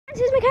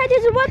it's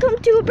McCarthy's and welcome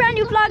to a brand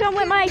new vlog. I'm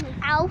with my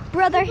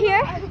brother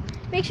here.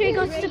 Make sure you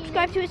go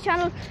subscribe to his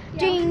channel,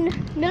 Jane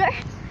Miller.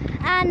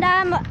 And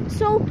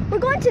so we're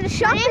going to the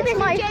shop.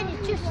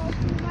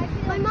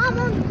 My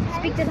mom.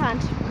 Speak to the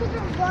hand.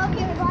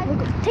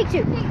 Take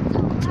two.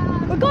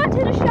 We're going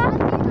to the shop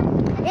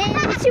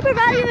in Super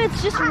Value.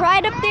 It's just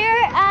right up there,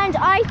 and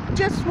I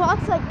just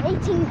walked like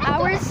 18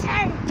 hours,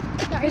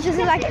 which is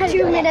like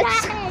 2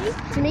 minutes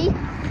to me.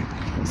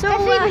 So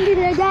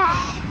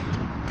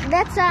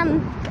let's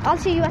I'll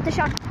see you at the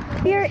shop.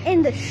 We're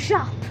in the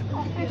shop.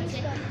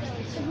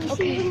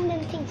 Okay.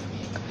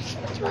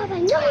 SpongeBob, I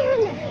know you're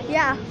in there.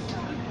 Yeah.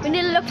 We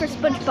need to look for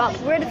SpongeBob.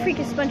 Where the freak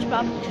is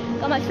SpongeBob?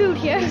 Got my food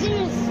here.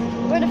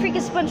 Where the freak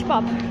is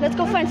SpongeBob? Let's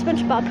go find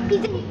SpongeBob.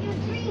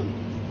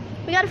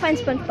 We gotta find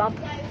SpongeBob.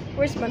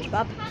 Where's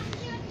SpongeBob?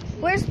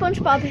 Where's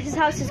SpongeBob? His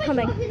house is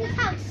coming.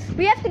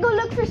 We have to go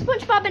look for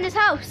SpongeBob in his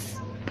house.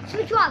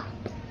 SpongeBob.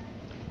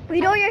 We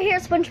know you're here,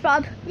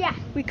 SpongeBob. Yeah.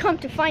 We come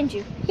to find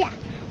you. Yeah.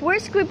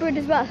 Where's Squidward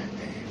as well?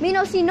 Me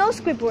no see no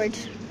Squidward.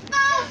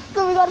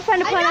 So we gotta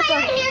find a pineapple.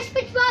 I know you're here,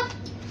 SpongeBob.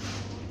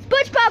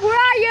 SpongeBob, where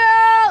are you?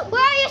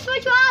 Where are you,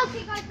 SpongeBob?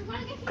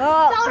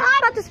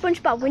 About the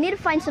SpongeBob, we need to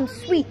find some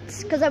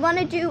sweets because I want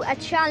to do a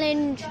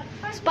challenge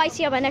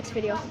spicy on my next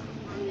video.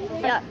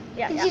 Yeah.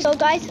 So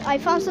guys, I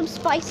found some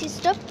spicy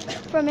stuff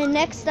for my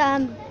next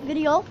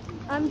video.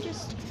 I'm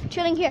just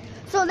chilling here.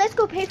 So let's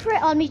go pay for it.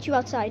 I'll meet you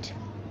outside.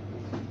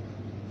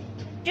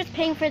 Just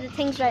paying for the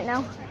things right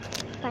now.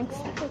 Thanks.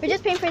 We're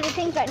just paying for the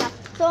things right now.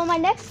 So in my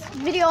next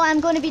video, I'm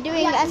going to be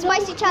doing a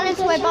spicy challenge,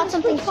 so I bought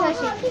something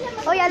spicy.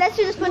 Oh yeah, let's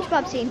do the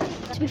SpongeBob scene.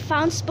 So we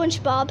found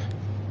SpongeBob.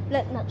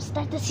 Let's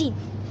start the scene.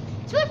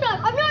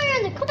 SpongeBob, I know you're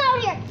in there. Come out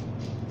here.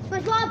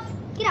 SpongeBob,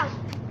 get out.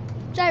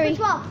 Sorry.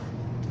 SpongeBob.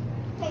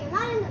 Okay, you're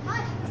not in the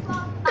mud,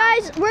 SpongeBob.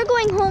 Guys, we're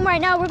going home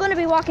right now. We're going to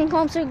be walking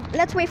home, so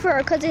let's wait for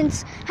our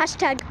cousins.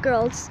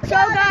 #girls. So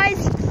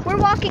guys, we're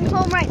walking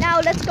home right now.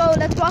 Let's go.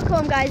 Let's walk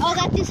home, guys. Oh,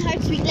 that is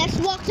hard sweet. Let's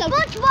walk some.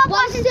 SpongeBob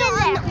wasn't in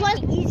there.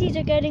 Yeezys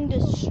are getting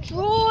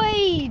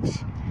destroyed.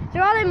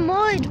 They're all in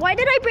mud. Why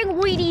did I bring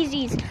white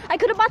Yeezys? I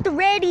could have bought the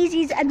red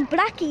Yeezys and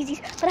black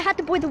Yeezys, but I had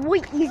to buy the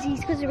white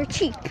Yeezys because they were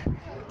cheap.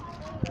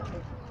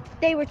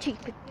 They were cheap,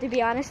 to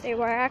be honest. They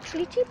were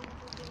actually cheap.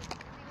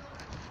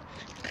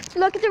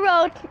 Look at the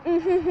road.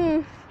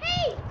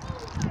 Hey!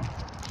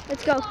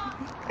 Let's go.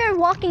 We're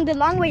walking the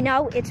long way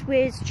now. It's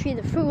with Tree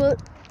the Fool.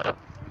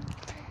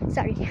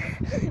 Sorry.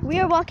 We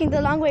are walking the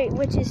long way,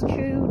 which is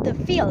through the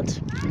field.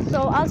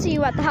 So I'll see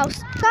you at the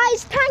house.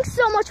 Guys, thanks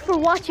so much for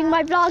watching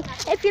my vlog.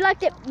 If you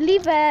liked it,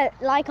 leave a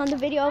like on the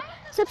video.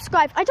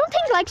 Subscribe. I don't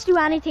think likes do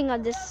anything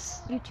on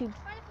this YouTube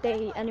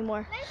day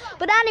anymore.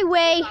 But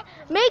anyway,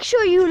 make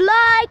sure you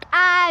like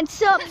and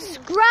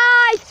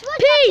subscribe.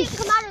 Peace.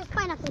 Come out of the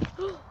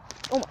pineapple.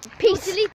 Oh, peace.